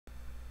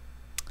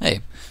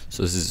Hey,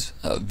 so this is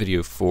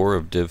video 4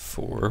 of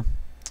Div4.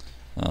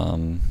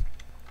 I'll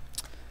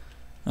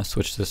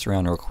switch this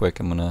around real quick.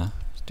 I'm going to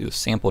do a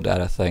sample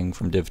data thing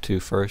from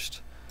Div2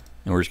 first,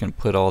 and we're just going to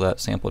put all that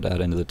sample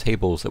data into the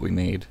tables that we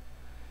made.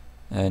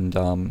 And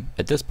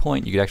at this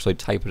point you could actually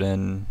type it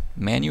in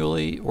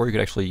manually, or you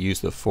could actually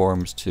use the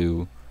forms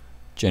to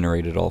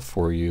generate it all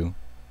for you.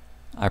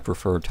 I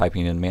prefer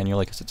typing it in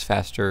manually because it's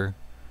faster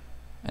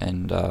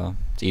and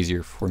it's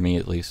easier for me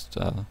at least.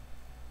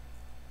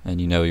 And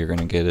you know you're going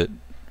to get it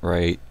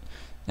right,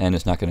 and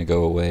it's not going to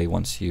go away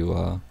once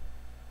you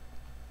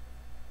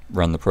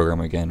run the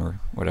program again or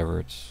whatever.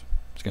 It's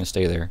going to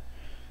stay there.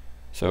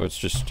 So it's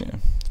just, you know,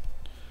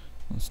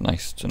 it's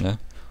nice to know.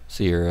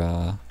 See here.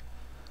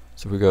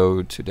 So if we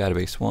go to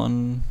database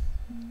 1,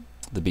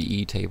 the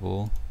BE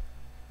table,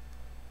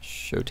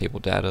 show table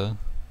data.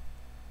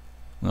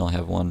 We only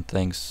have one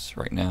thanks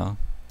right now.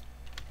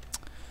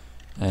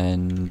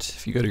 And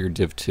if you go to your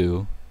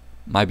Div2,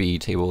 my BE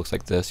table looks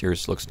like this.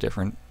 Yours looks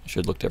different. It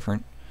should look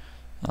different.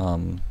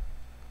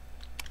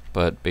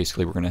 But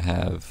basically we're going to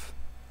have,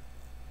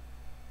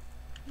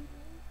 you're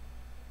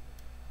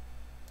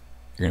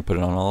going to put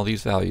it on all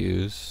these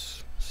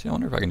values. See, I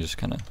wonder if I can just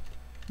kind of,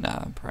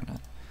 nah, probably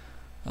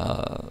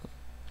not.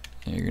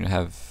 And you're going to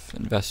have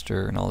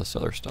investor and all this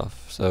other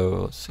stuff. So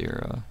let's see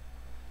here.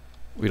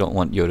 We don't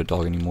want Yoda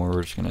Dog anymore.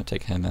 We're just going to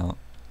take him out.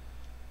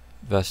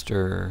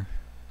 Investor.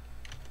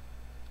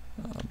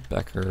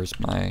 Becker is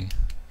my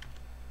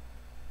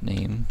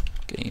name.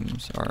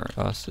 Games Are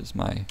Us is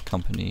my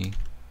company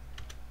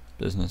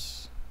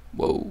business.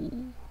 Whoa.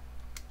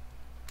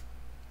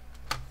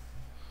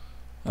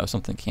 Oh,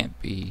 something can't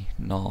be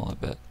null,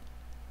 I bet.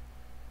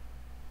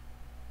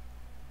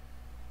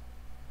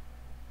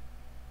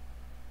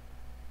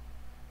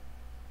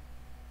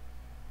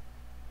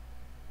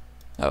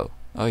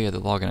 Oh yeah,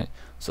 the login.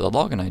 So the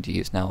login ID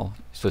is now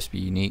supposed to be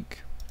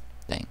unique.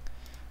 Dang.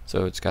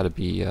 So it's got to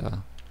be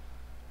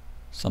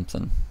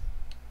something.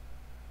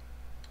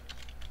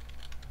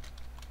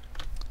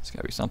 It's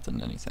got to be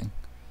something. Anything.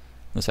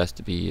 This has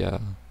to be. Yeah,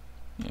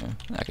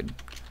 I could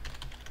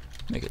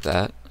make it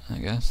that. I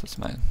guess that's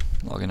my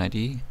login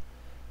ID.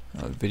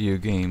 Video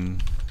game.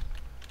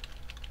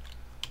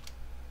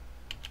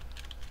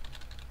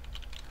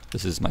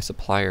 This is my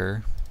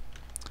supplier,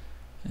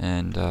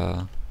 and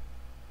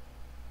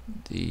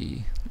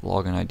the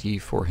login ID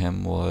for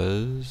him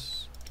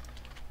was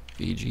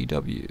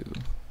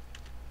VGW.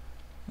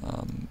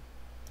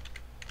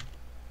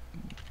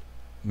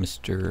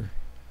 Mr.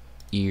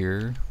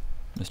 Ear,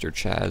 Mr.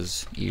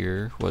 Chaz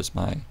Ear was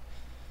my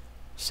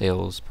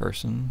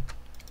salesperson.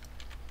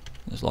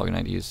 His login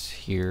ID is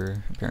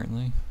here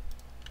apparently.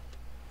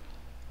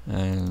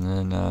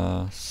 And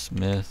then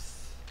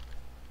Smith.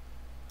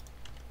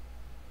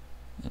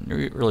 And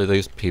really,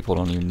 these people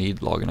don't even need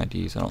login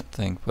IDs, I don't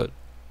think, but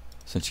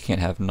since you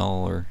can't have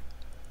null, or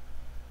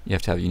you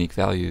have to have unique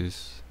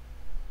values,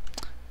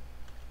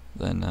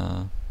 then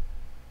I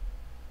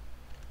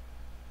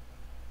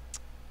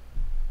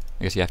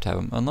guess you have to have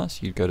them,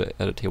 unless you go to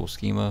edit table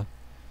schema,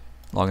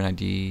 login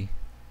ID.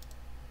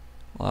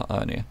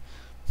 Yeah.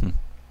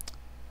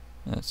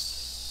 That's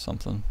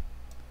something.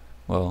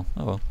 Well,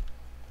 oh well.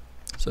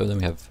 So then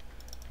we have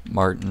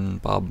Martin,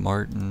 Bob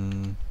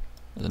Martin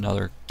is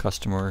another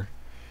customer.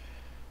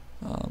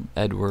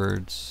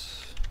 Edwards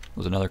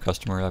was another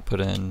customer I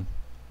put in.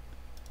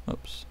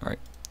 Oops, alright.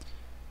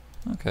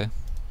 Okay.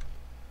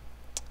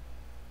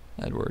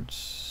 Edwards,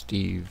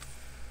 Steve,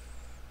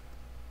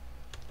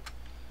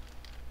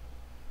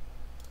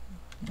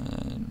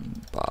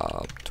 and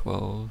Bob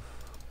 12,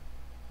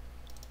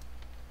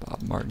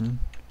 Bob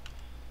Martin,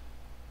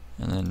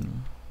 and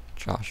then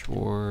Josh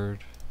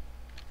Ward.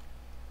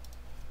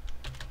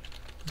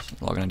 This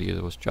login ID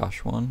was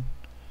Josh 1.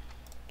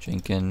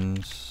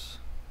 Jenkins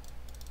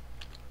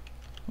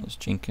was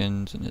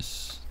Jenkins, and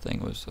this thing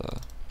was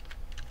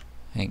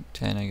Hank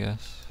 10, I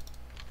guess.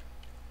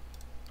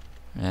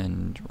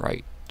 And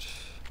Wright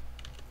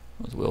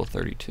was Will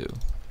 32.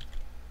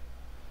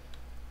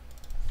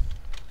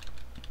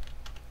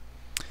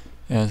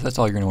 Yeah, that's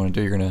all you're going to want to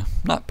do. You're going to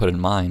not put in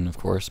mine, of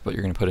course, but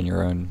you're going to put in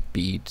your own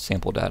BE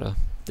sample data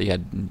that you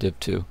had in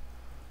Div2.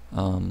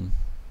 Login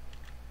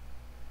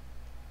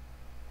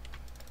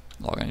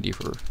ID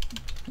for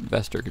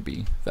investor could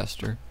be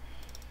Vester.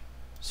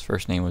 His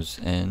first name was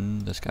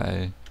N. This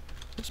guy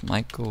was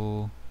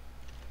Michael.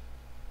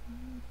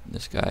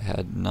 This guy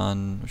had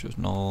none, which was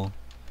null.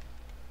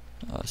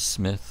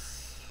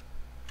 Smith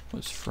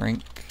was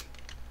Frank.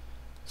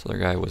 This other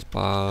guy was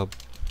Bob.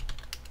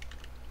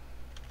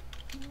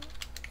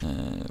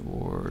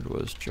 Ward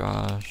was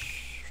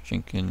Josh.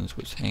 Jenkins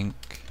was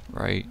Hank.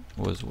 Wright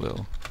was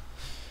Will.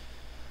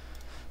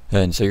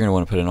 And so you're going to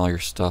want to put in all your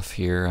stuff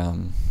here.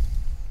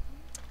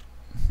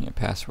 Yeah,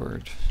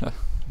 password. I'm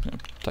going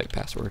to type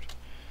password.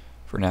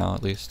 For now,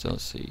 at least.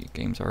 Let's see.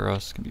 Games Are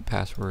Us can be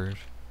password.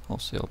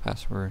 Wholesale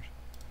password.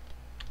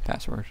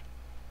 Password.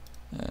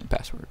 And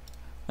password.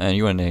 And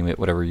you want to name it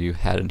whatever you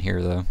had in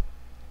here, though.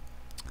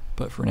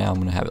 But for now, I'm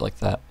going to have it like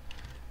that.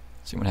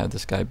 So I'm going to have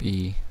this guy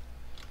be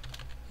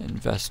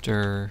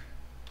investor.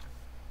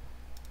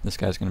 This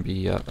guy's going to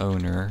be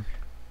owner.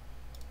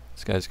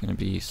 This guy's going to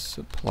be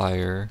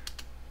supplier,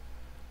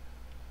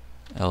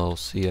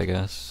 LLC, I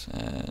guess,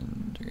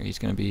 and he's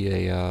going to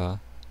be a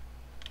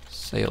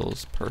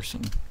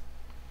salesperson.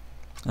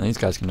 And these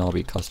guys can all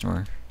be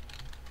customer.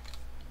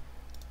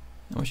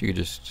 I wish you could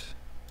just...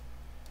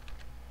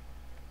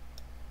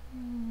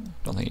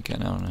 Don't think you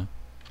can, I don't know.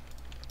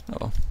 Oh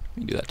well,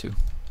 you can do that too.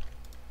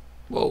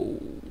 Whoa!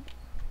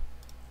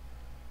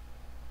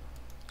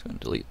 Just gonna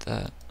delete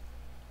that.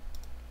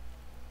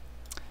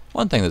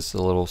 One thing that's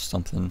a little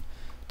something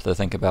to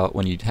think about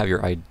when you have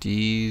your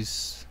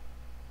IDs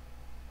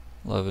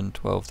 11,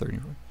 12,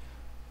 13,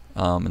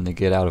 and they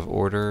get out of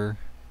order,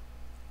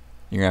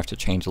 you're gonna have to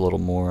change a little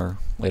more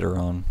later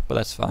on, but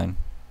that's fine.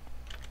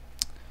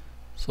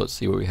 So let's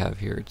see what we have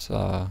here. It's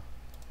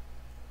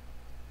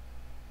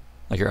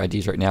like your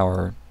IDs right now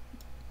are,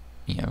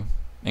 you know,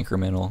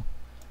 incremental,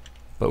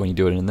 but when you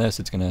do it in this,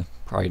 it's gonna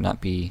probably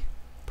not be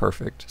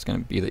perfect. It's gonna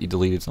be that you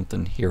deleted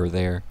something here or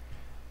there,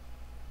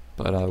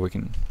 but we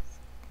can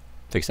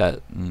fix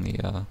that in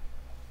the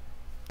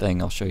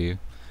thing I'll show you.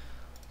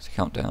 It's a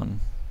countdown.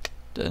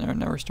 I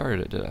never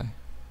started it, did I?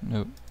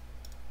 Nope.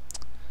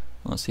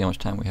 Well, let's see how much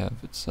time we have.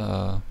 It's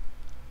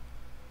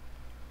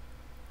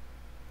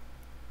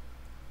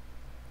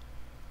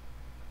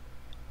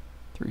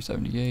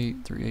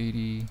 378,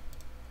 380.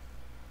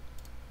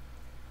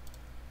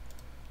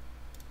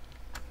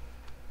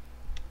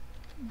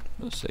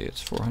 Let's say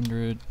it's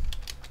 400.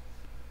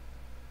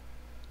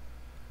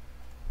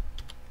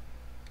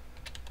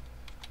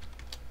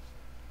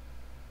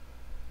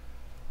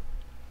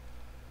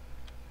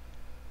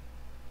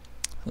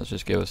 Let's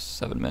just give us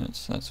 7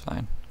 minutes. That's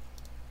fine.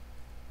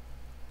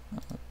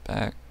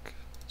 Back.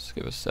 Let's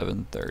give us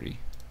 7:30.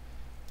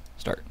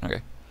 Start.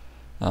 Okay.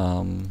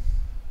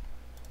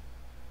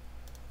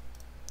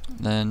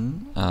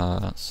 Then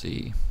let's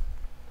see.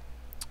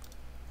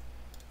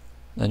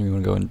 Then you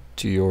want to go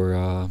into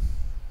your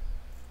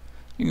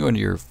you can go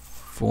into your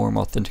form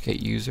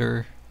authenticate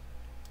user,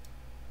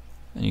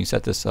 and you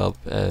set this up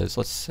as,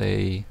 let's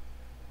say,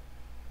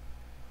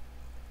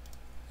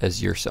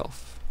 as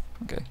yourself.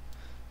 Okay.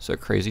 So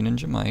Crazy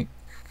Ninja Mike.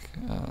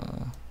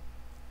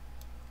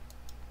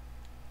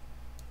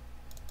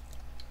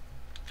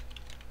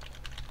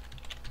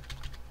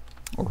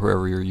 Or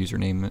whoever your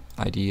username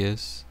ID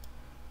is.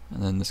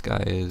 And then this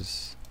guy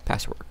is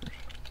password.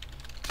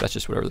 That's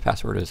just whatever the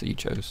password is that you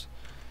chose.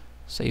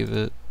 Save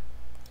it.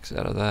 Exit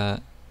out of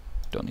that.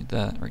 Don't need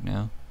that right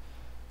now.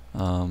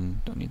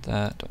 Don't need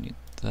that. Don't need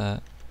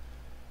that.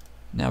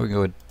 Now we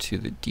go to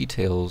the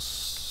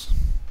details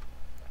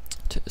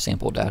to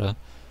sample data,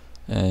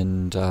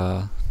 and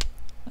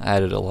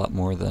added a lot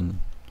more than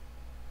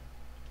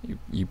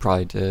you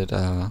probably did.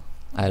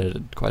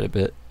 Added quite a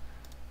bit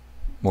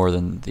more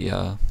than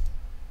the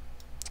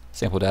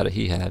sample data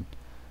he had.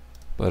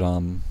 But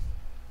you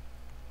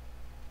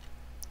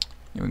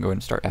can go ahead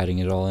and start adding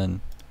it all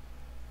in,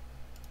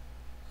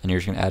 and you're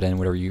just going to add in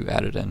whatever you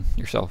added in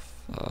yourself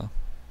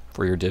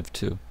for your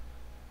Div2.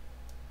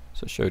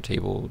 So show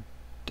table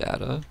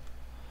data,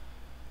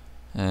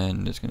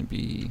 and it's going to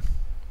be,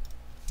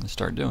 let's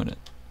start doing it.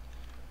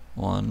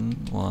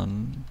 1,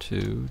 1,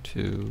 2,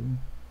 2,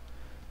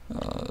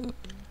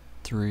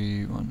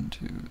 3, 1,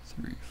 2,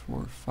 3,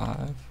 4,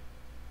 5.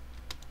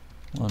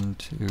 1,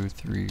 2,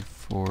 3,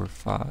 4,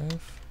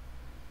 5.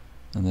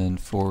 And then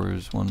 4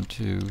 is 1,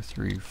 2,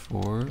 3,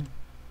 4.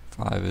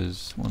 5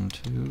 is 1,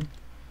 2.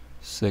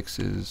 6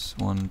 is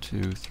 1,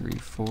 2, 3,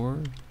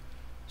 4.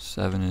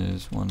 7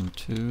 is 1,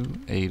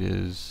 2. 8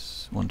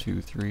 is 1,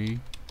 2, 3.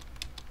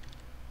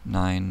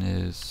 9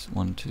 is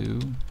 1,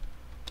 2.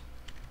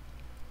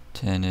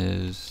 10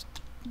 is,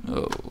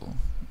 oh,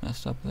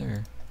 messed up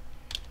there.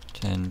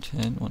 10,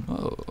 10, 1,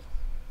 oh.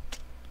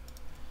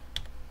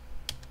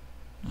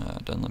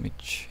 Doesn't let me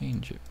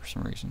change it for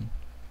some reason.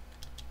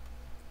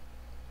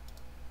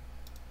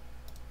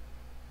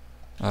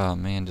 Oh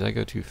man, did I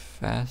go too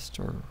fast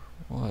or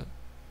what?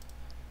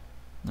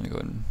 Let me go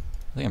ahead and,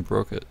 I think I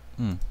broke it.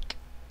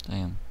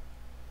 Damn.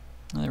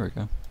 Oh, there we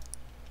go.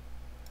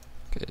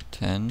 Okay,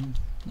 10,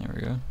 there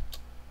we go.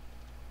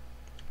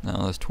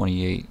 Now that's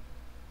 28.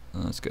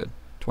 Oh, that's good.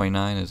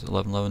 29 is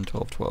 11, 11,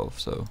 12, 12.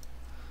 So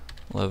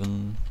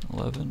 11,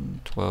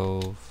 11,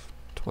 12,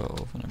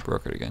 12, and I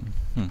broke it again.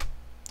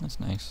 That's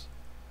nice.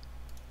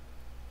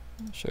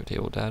 Show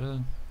table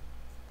data.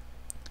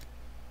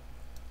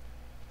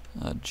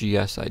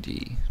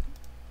 GSID.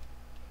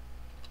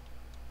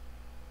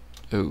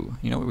 Ooh,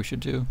 you know what we should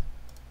do?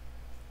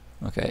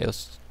 Okay,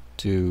 let's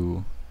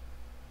do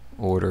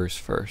orders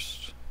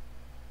first.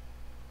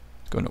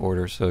 Go into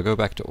orders. So go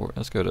back to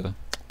let's go to,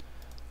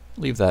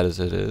 leave that as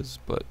it is,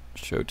 but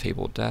show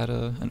table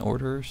data and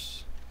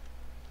orders.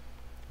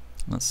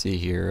 Let's see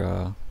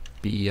here.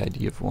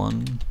 BEID of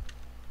 1,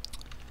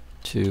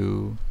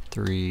 2,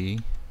 3,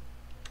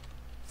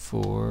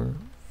 4,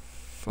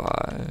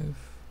 5,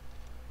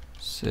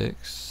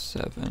 6,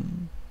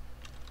 7,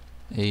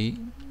 8,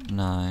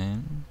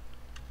 9,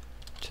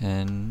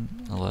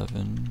 10,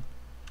 11,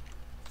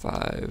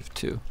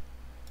 5-2.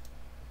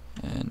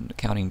 And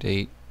accounting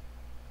date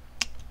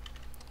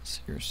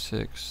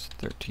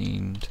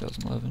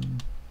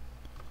 06/13/2011.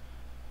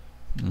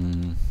 So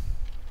I'm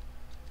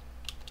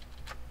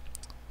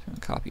gonna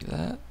copy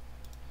that.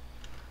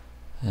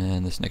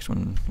 And this next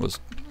one was,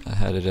 I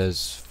had it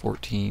as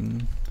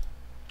 14.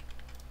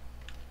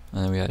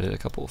 And then we added a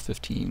couple of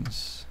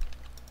 15s.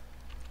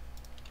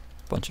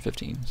 Bunch of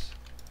 15s.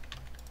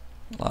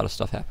 A lot of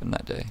stuff happened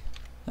that day,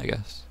 I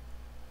guess.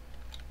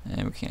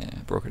 And we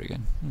can't, broke it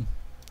again.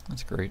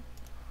 That's great.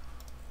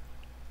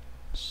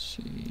 Let's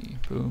see,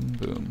 boom,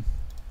 boom.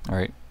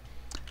 Alright,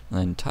 and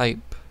then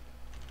type.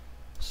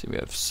 Let's see, we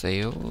have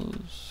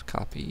sales,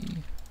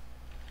 copy.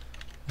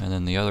 And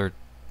then the other,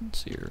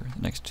 let's see here,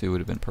 the next two would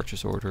have been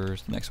purchase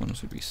orders. The next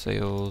ones would be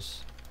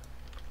sales.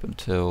 Up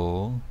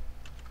until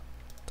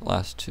the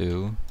last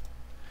two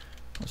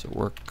was a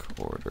work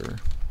order.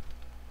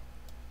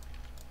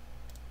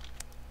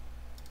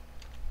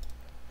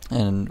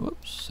 And,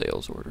 whoops,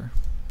 sales order.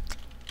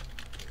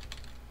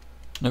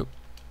 Nope,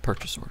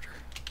 purchase order.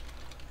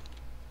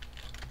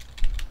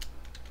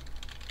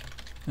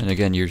 And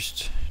again, you're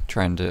just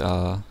trying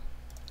to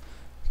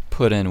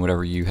put in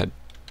whatever you had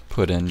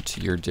put into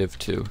your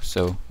Div2.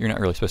 So you're not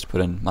really supposed to put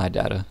in my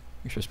data.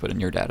 You're supposed to put in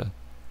your data.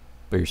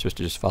 But you're supposed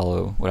to just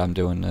follow what I'm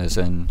doing, as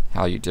in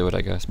how you do it,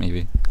 I guess,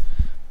 maybe.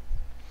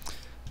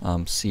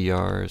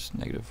 CR is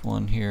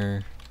 -1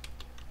 here.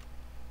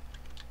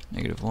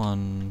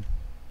 -1.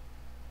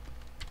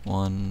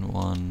 1,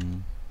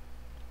 1,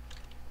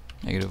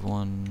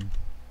 -1,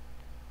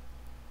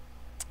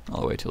 all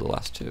the way to the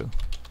last two.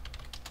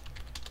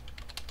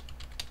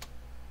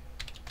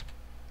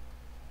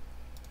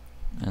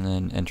 And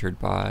then entered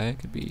by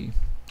could be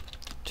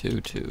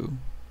 2, 2,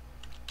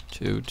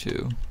 2,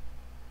 2,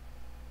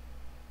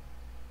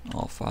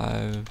 all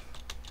 5.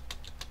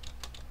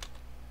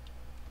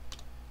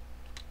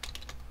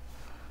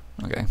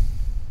 Okay.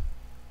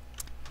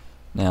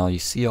 Now you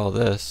see all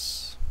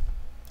this.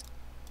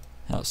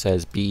 Now it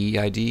says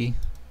BEID.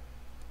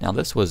 Now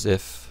this was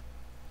if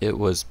it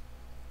was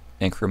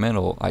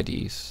incremental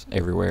IDs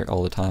everywhere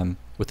all the time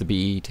with the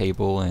BE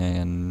table,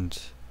 and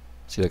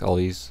see, like all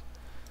these.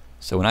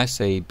 So when I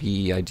say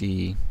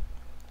BEID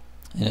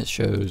and it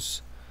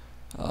shows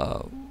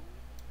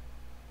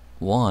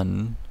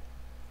 1,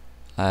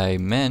 I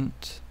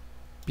meant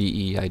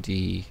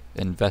BEID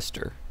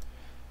investor.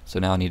 So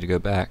now I need to go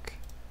back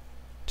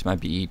to my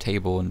BE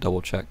table and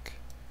double check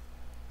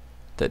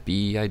that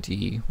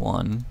BEID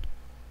 1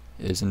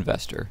 is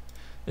investor.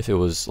 If it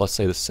was, let's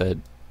say this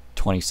said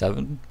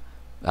 27,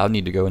 I would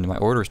need to go into my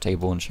orders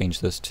table and change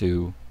this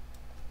to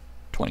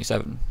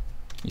 27.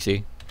 You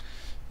see?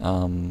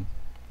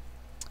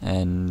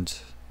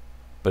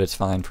 But it's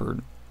fine for,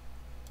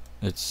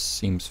 it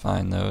seems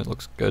fine though, it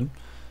looks good.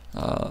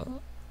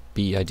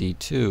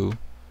 BID2,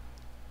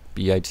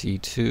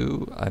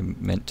 I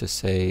meant to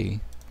say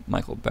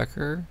Michael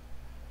Becker,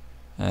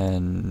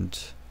 and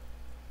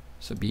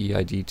so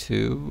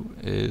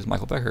BID2 is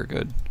Michael Becker,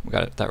 good. We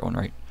got that one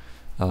right.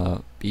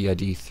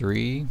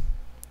 BID3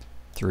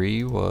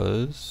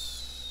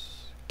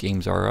 was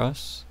Games R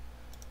Us.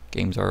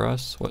 Games R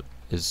Us, what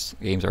is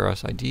Games R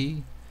Us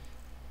ID?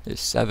 Is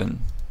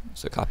 7.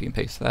 So copy and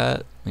paste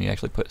that. When you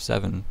actually put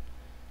 7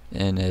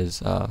 in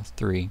as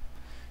 3.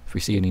 If we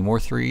see any more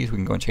 3s, we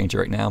can go and change it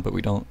right now, but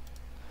we don't.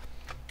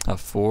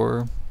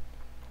 4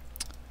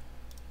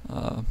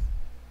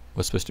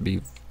 was supposed to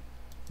be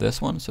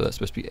this one, so that's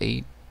supposed to be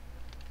 8.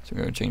 So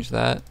we're going to change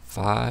that.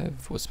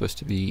 5 was supposed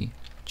to be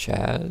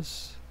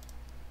Chaz.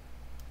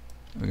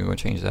 We're going to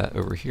change that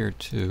over here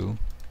too.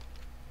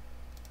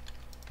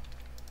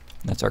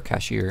 And that's our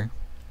cashier.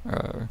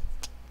 Yeah,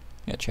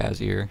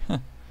 Chazier.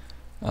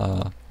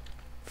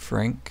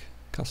 Frank,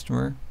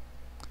 customer.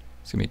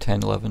 It's going to be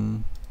 10,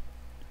 11.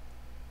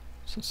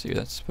 So let's see,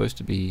 that's supposed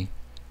to be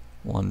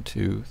 1,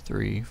 2,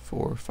 3,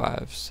 4,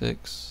 5,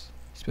 6.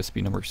 It's supposed to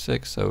be number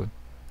 6, so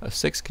a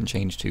 6 can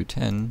change to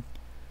 10,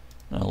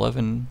 and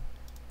 11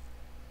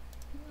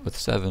 with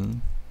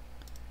 7,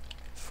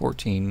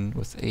 14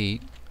 with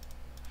 8,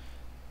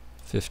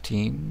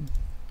 15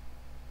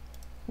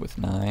 with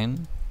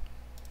 9,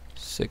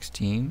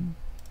 16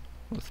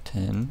 with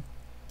 10,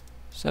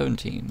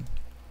 17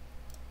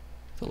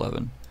 with 11.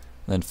 And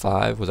then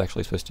 5 was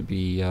actually supposed to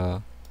be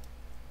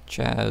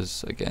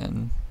Chaz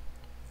again.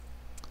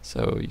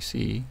 So you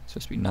see, it's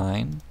supposed to be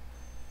 9.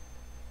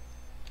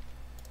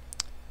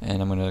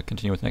 And I'm going to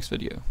continue with the next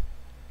video.